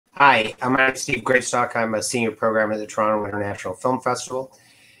Hi, my name is Steve Greystock. I'm a senior programmer at the Toronto International Film Festival,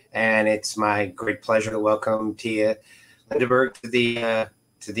 and it's my great pleasure to welcome Tea Lindeburg to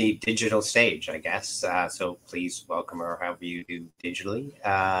the digital stage, I guess. So please welcome her however you do digitally.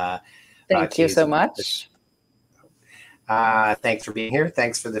 Thank you so much. Thanks for being here.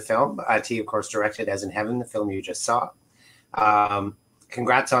 Thanks for the film. Tea, of course, directed As in Heaven, the film you just saw.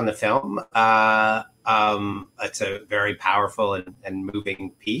 Congrats on the film. It's a very powerful and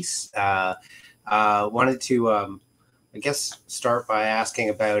moving piece. Wanted to, I guess, start by asking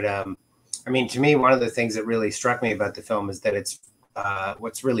about, I mean, to me, one of the things that really struck me about the film is that it's,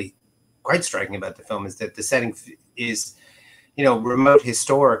 what's really quite striking about the film is that the setting is, you know, remote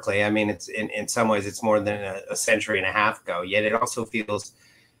historically. I mean, it's in some ways it's more than a century and a half ago, yet it also feels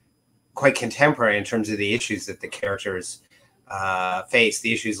quite contemporary in terms of the issues that the characters face,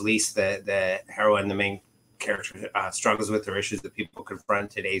 the issues Lise, the heroine, the main character, struggles with, or issues that people confront in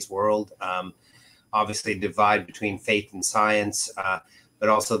today's world. Obviously, divide between faith and science, but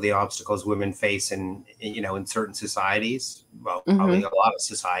also the obstacles women face in certain societies. Well, probably a lot of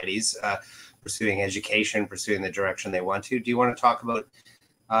societies, pursuing education, pursuing the direction they want to. Do you want to talk about,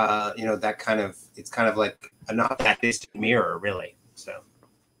 that kind of? It's kind of like a not that distant mirror, really. So.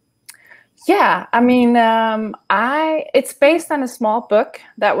 Yeah, I mean, it's based on a small book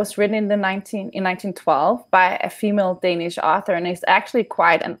that was written in 1912 by a female Danish author, and it's actually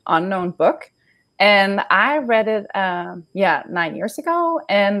quite an unknown book. And I read it, 9 years ago,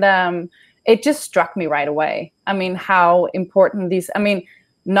 and it just struck me right away. I mean, how important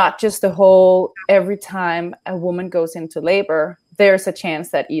not just the whole, every time a woman goes into labor, there's a chance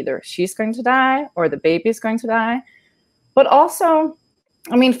that either she's going to die or the baby's going to die, but also,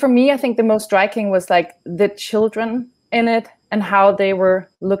 I mean, for me, I think the most striking was like the children in it and how they were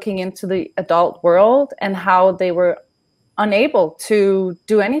looking into the adult world and how they were unable to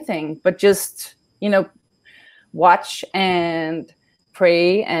do anything but just, watch and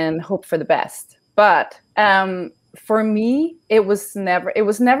pray and hope for the best. But for me, it was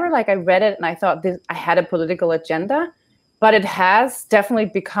never like I read it and I thought I had a political agenda, but it has definitely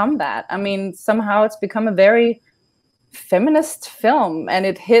become that. I mean, somehow it's become a very feminist film, and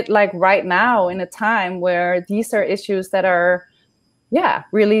it hit like right now in a time where these are issues that are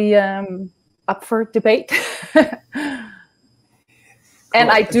really up for debate. And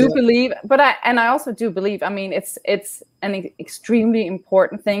I do believe, I also do believe, I mean, it's an extremely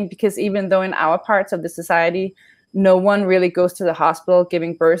important thing, because even though in our parts of the society no one really goes to the hospital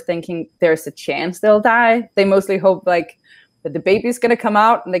giving birth thinking there's a chance they'll die, they mostly hope like that the baby's going to come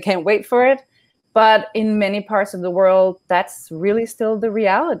out and they can't wait for it. But in many parts of the world, that's really still the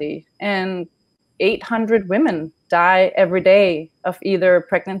reality. And 800 women die every day of either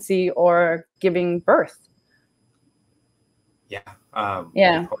pregnancy or giving birth. Yeah.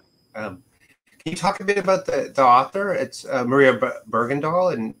 Can you talk a bit about the author? It's Maria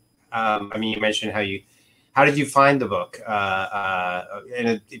Bergendahl. And I mean, you mentioned how did you find the book?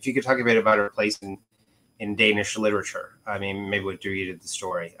 And if you could talk a bit about her place in Danish literature. I mean, maybe what drew you to the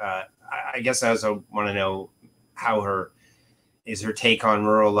story. I guess I also want to know how is her take on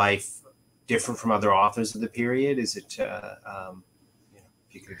rural life different from other authors of the period? Is it,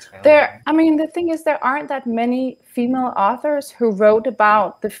 if you could expand on that. I mean, the thing is, there aren't that many female authors who wrote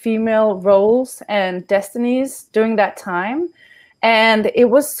about the female roles and destinies during that time. And it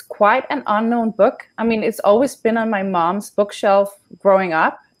was quite an unknown book. I mean, it's always been on my mom's bookshelf growing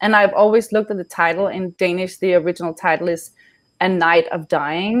up. And I've always looked at the title in Danish. The original title is A Night of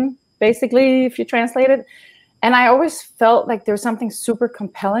Dying, basically, if you translate it. And I always felt like there was something super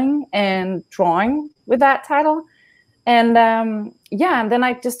compelling and drawing with that title. And and then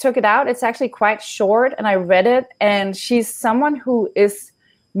I just took it out. It's actually quite short, and I read it. And she's someone who is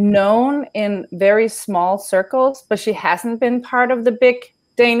known in very small circles, but she hasn't been part of the big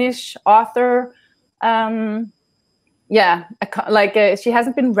Danish author. She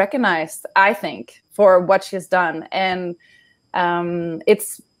hasn't been recognized, I think, for what she's done. And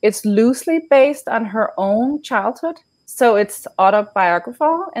it's loosely based on her own childhood, so it's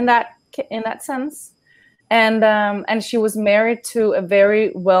autobiographical in that sense. And she was married to a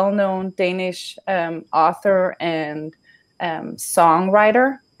very well-known Danish author and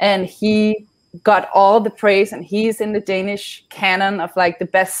songwriter, and he got all the praise, and he's in the Danish canon of like the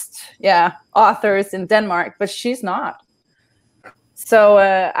best authors in Denmark, but she's not. So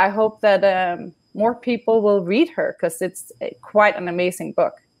I hope that more people will read her, because it's quite an amazing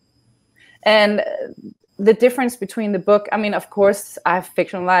book. And the difference between the book, I mean, of course, I've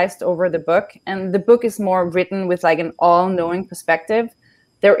fictionalized over the book, and the book is more written with like an all-knowing perspective.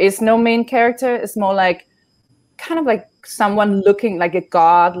 There is no main character. It's more like kind of like someone looking like a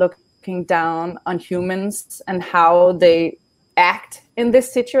god looking down on humans and how they act in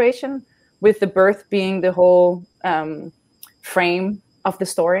this situation, with the birth being the whole frame of the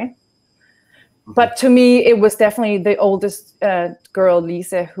story. But to me, it was definitely the oldest girl,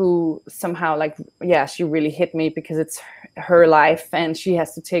 Lise, who somehow, like, yeah, she really hit me, because it's her life, and she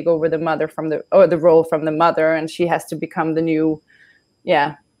has to take over the role from the mother, and she has to become the new,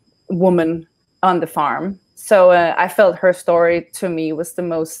 woman on the farm. So I felt her story to me was the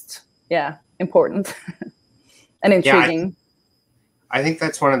most, important and intriguing. Yeah, I think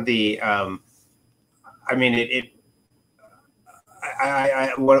that's one of the.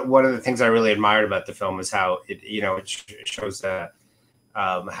 One of the things I really admired about the film is how it shows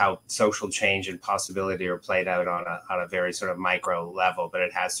how social change and possibility are played out on a very sort of micro level, but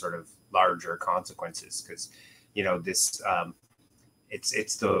it has sort of larger consequences, because this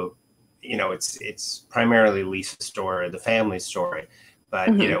it's primarily Lisa's story, the family story, but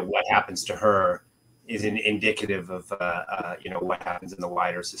what happens to her is indicative of what happens in the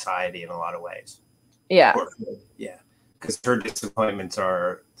wider society in a lot of ways. Yeah. Because her disappointments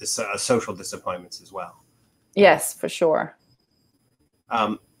are social disappointments as well. Yes, for sure.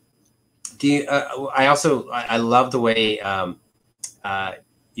 Do you? I love the way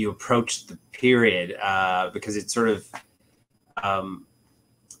you approach the period, because it's sort of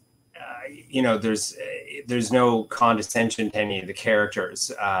there's no condescension to any of the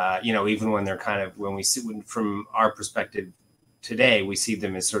characters. Even when they're from our perspective today, we see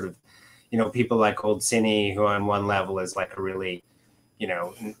them as sort of people like Old Sine, who on one level is like a really,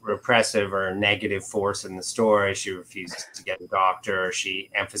 repressive or negative force in the story. She refuses to get a doctor. She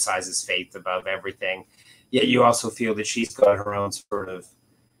emphasizes faith above everything. Yet you also feel that she's got her own sort of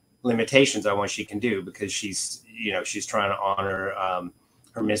limitations on what she can do, because she's trying to honor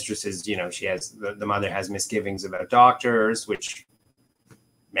her mistresses. She has the mother has misgivings about doctors, which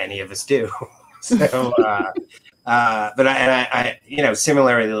many of us do. So, but I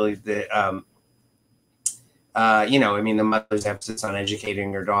similarly, the the mother's emphasis on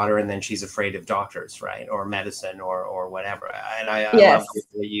educating her daughter, and then she's afraid of doctors, right, or medicine, or whatever. And I love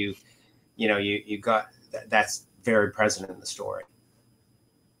that you got that's very present in the story.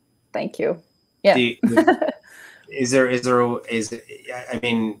 Thank you. Yeah.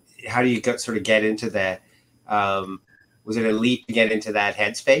 How do you sort of get into that? Was it a leap to get into that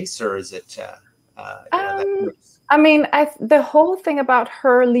headspace, or is it? The whole thing about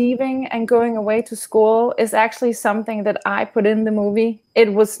her leaving and going away to school is actually something that I put in the movie.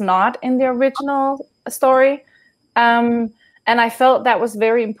 It was not in the original story. And I felt that was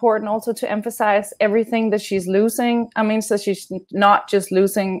very important also to emphasize everything that she's losing. So she's not just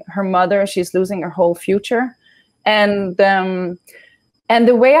losing her mother, she's losing her whole future. And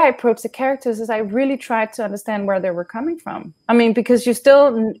the way I approach the characters is I really tried to understand where they were coming from. Because you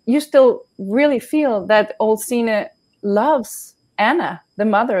still really feel that Old Sine loves Anna, the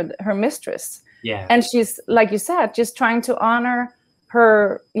mother, her mistress. Yeah. And she's, like you said, just trying to honor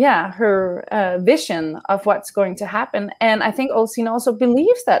her vision of what's going to happen. And I think Old Sine also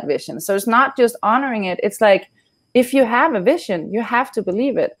believes that vision. So it's not just honoring it. It's like, if you have a vision, you have to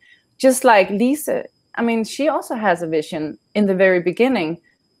believe it. Just like Lise. She also has a vision in the very beginning,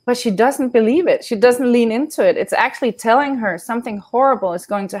 but she doesn't believe it. She doesn't lean into it. It's actually telling her something horrible is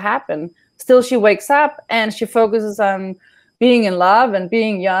going to happen. Still, she wakes up and she focuses on being in love and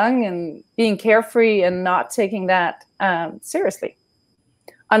being young and being carefree and not taking that seriously,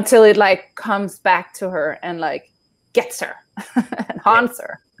 until it comes back to her and gets her and haunts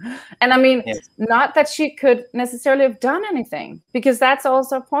her. And not that she could necessarily have done anything, because that's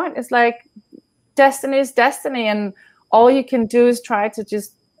also a point. It's like, destiny is destiny, and all you can do is try to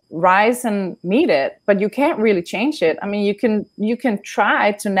just rise and meet it, but you can't really change it. You can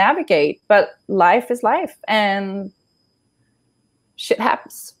try to navigate, but life is life, and shit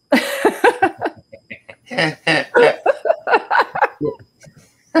happens.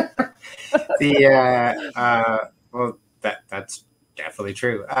 That's definitely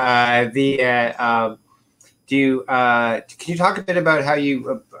true. Can you talk a bit about how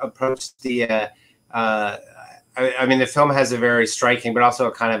you approach the? The film has a very striking, but also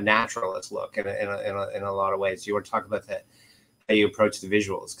a kind of naturalist look in a lot of ways. You want to talk about that, how you approach the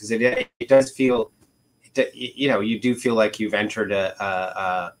visuals, because it does feel, you do feel like you've entered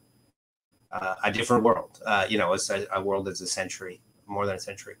a different world. A world that's more than a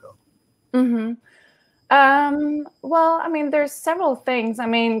century ago. Mm-hmm. There's several things.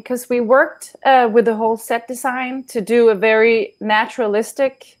 Because we worked with the whole set design to do a very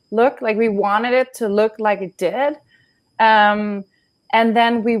naturalistic look. Like, we wanted it to look like it did. And And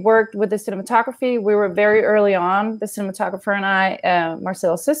then we worked with the cinematography. We were very early on, the cinematographer and I,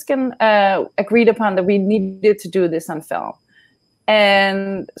 Marcel Siskin, agreed upon that we needed to do this on film.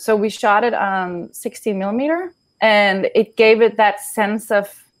 And so we shot it on 16 millimeter, and it gave it that sense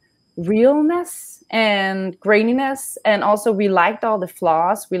of realness and graininess. And also we liked all the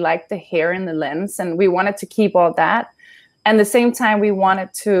flaws. We liked the hair in the lens, and we wanted to keep all that. And at the same time, we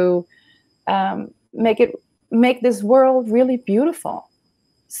wanted to make this world really beautiful,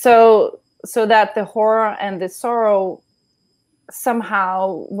 so that the horror and the sorrow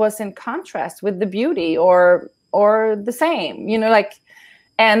somehow was in contrast with the beauty, or the same, you know, like.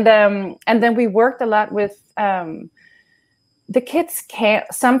 And then we worked a lot with the kids. Can't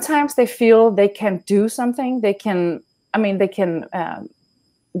sometimes they feel they can do something. They can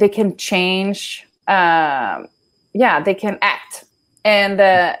change. They can act.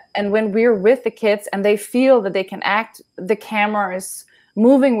 And when we're with the kids and they feel that they can act, the camera is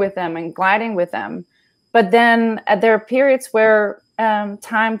moving with them and gliding with them. But then there are periods where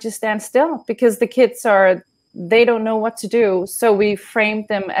time just stands still, because the kids they don't know what to do. So we framed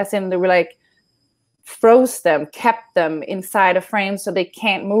them as in they were like froze them, kept them inside a frame so they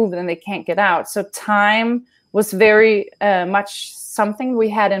can't move and they can't get out. So time was very much something we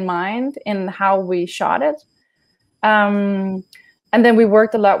had in mind in how we shot it. And then we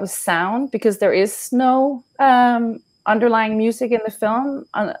worked a lot with sound, because there is no underlying music in the film,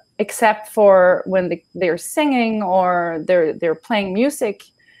 except for when they're singing or they're playing music,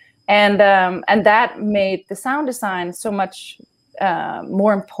 and that made the sound design so much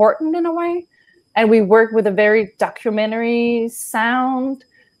more important in a way. And we worked with a very documentary sound,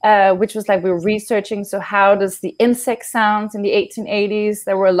 which was like we were researching. So how does the insect sounds in the 1880s?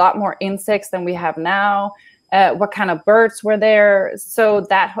 There were a lot more insects than we have now. What kind of birds were there? So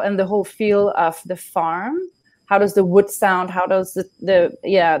that, and the whole feel of the farm. How does the wood sound? How does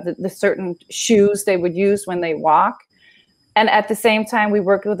the certain shoes they would use when they walk? And at the same time, we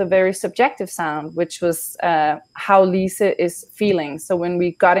worked with a very subjective sound, which was how Lise is feeling. So when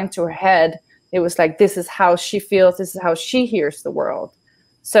we got into her head, it was like, this is how she feels. This is how she hears the world.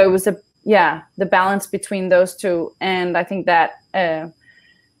 So it was the balance between those two. And I think that,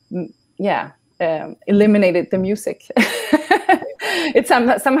 eliminated the music. It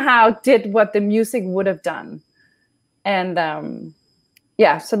somehow did what the music would have done. And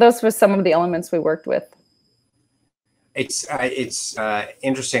so those were some of the elements we worked with. It's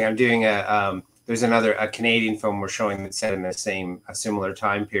interesting. I'm doing there's a Canadian film we're showing that's set in a similar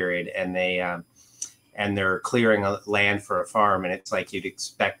time period, and they're clearing a land for a farm, and it's like you'd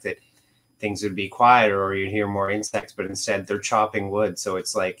expect that things would be quieter or you'd hear more insects, but instead they're chopping wood. So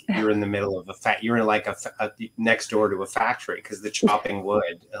it's like you're in the middle of you're in like a next door to a factory, because the chopping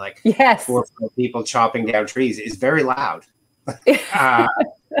wood, like yes, 4 or 5 people chopping down trees, is very loud. But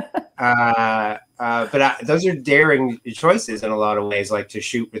those are daring choices in a lot of ways, like to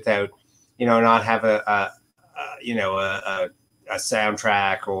shoot without, not have a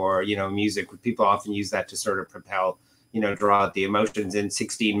soundtrack or, music. People often use that to sort of propel, draw out the emotions in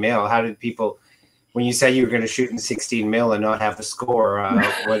 16 mil. How did people, when you say you were going to shoot in 16 mil and not have a score,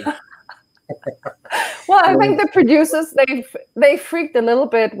 Well, I think the producers, they freaked a little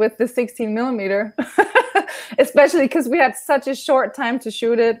bit with the 16 millimeter, especially because we had such a short time to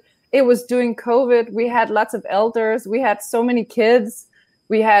shoot it. It was during COVID. We had lots of elders. We had so many kids.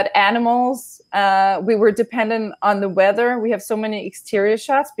 We had animals. We were dependent on the weather. We have so many exterior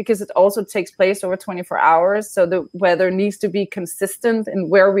shots because it also takes place over 24 hours. So the weather needs to be consistent in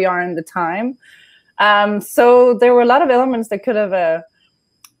where we are in the time. So there were a lot of elements that could have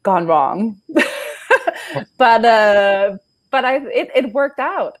gone wrong. But it worked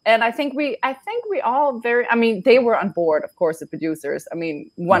out. And I think we all they were on board, of course, the producers.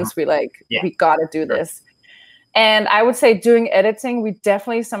 Once we got to do this. And I would say doing editing, we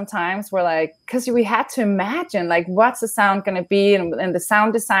definitely sometimes were like, because we had to imagine, like, what's the sound going to be? And the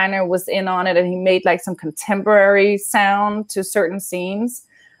sound designer was in on it, and he made like some contemporary sound to certain scenes.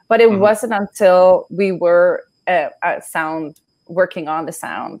 But it wasn't until we were working on the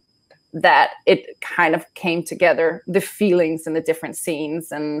sound that it kind of came together, the feelings in the different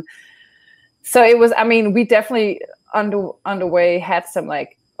scenes. And so it was, we definitely underway had some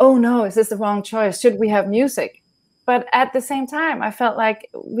like, oh no, is this the wrong choice? Should we have music? But at the same time, I felt like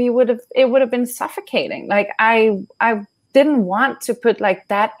it would have been suffocating. Like I didn't want to put like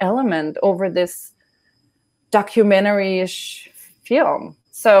that element over this documentary-ish film.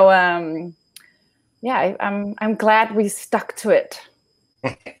 So I'm glad we stuck to it.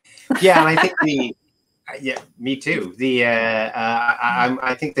 Yeah, and I think me too.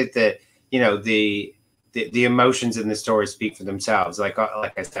 I think that the emotions in the story speak for themselves. Like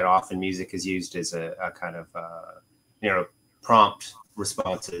I said, often music is used as a kind of prompt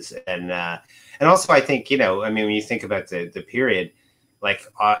responses, and also I think I mean, when you think about the period, like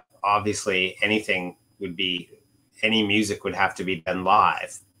obviously any music would have to be done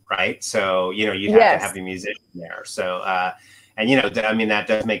live, right? So you'd have to have a musician there. So and I mean, that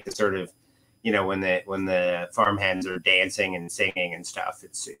does make the sort of when the farmhands are dancing and singing and stuff,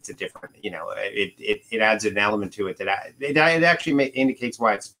 it's a different, it adds an element to it that it actually indicates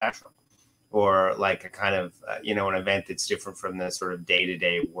why it's special, or like a kind of an event that's different from the sort of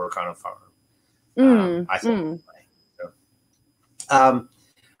day-to-day work on a farm. I think. So, I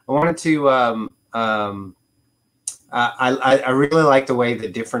wanted to I really like the way the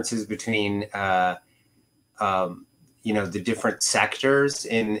differences between the different sectors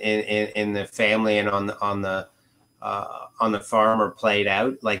in the family and on the farm are played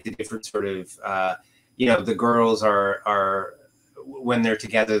out. Like the different sort of the girls are when they're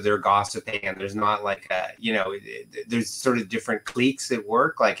together, they're gossiping, and there's not like there's sort of different cliques at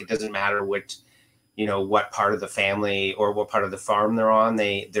work. Like it doesn't matter what part of the family or what part of the farm they're on,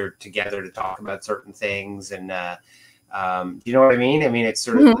 they're together to talk about certain things. And you know what I mean? I mean, it's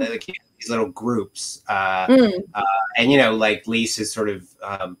sort of like these little groups, and like Lise is sort of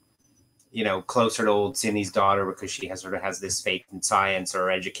closer to Old Sine's daughter because she has this faith in science or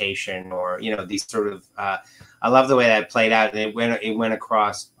education, or these sort of I love the way that played out, and it went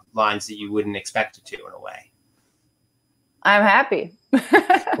across lines that you wouldn't expect it to, in a way. I'm happy.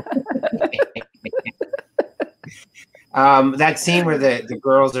 That scene where the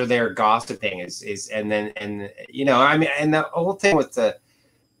girls are there gossiping is I mean, and the whole thing with the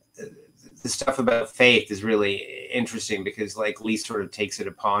stuff about faith is really interesting, because like Lise sort of takes it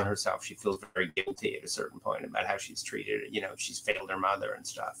upon herself. She feels very guilty at a certain point about how she's treated, she's failed her mother and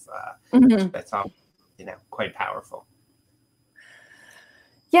stuff. I thought, quite powerful.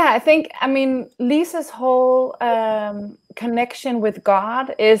 Yeah, I think, I mean, Lisa's whole connection with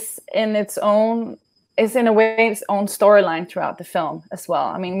God is in a way its own storyline throughout the film as well.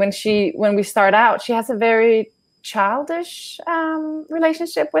 I mean, when we start out, she has a very childish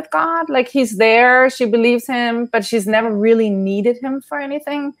relationship with God. Like he's there, she believes him, but she's never really needed him for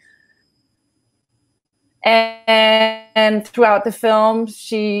anything. And throughout the film,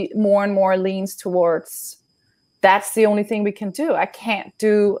 she more and more leans towards, that's the only thing we can do. I can't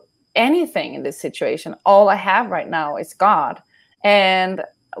do anything in this situation. All I have right now is God. And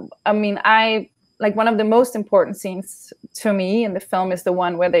I mean, like one of the most important scenes to me in the film is the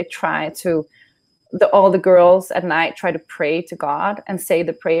one where they try to, all the girls at night try to pray to God and say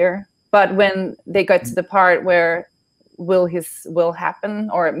the prayer. But when they got to the part where will his will happen,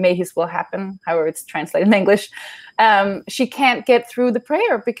 or may his will happen, however it's translated in English, she can't get through the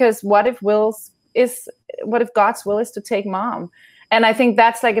prayer, because what if God's will is to take mom? And I think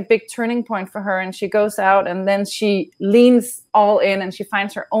that's like a big turning point for her. And she goes out and then she leans all in and she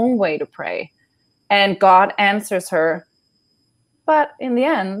finds her own way to pray. And God answers her. But in the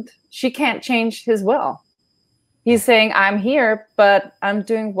end, she can't change his will. He's saying, I'm here, but I'm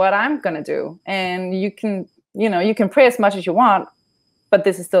doing what I'm going to do. And you can pray as much as you want, but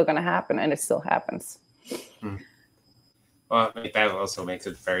this is still going to happen, and it still happens. Well, that also makes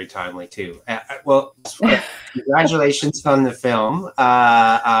it very timely too. Well, congratulations on the film.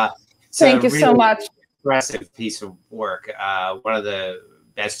 Thank you so much. Impressive piece of work. One of the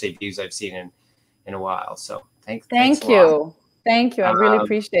best debuts I've seen in a while. So thank you. Thank you. I really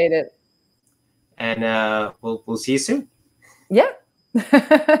appreciate it. And we'll see you soon. Yeah.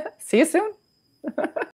 See you soon.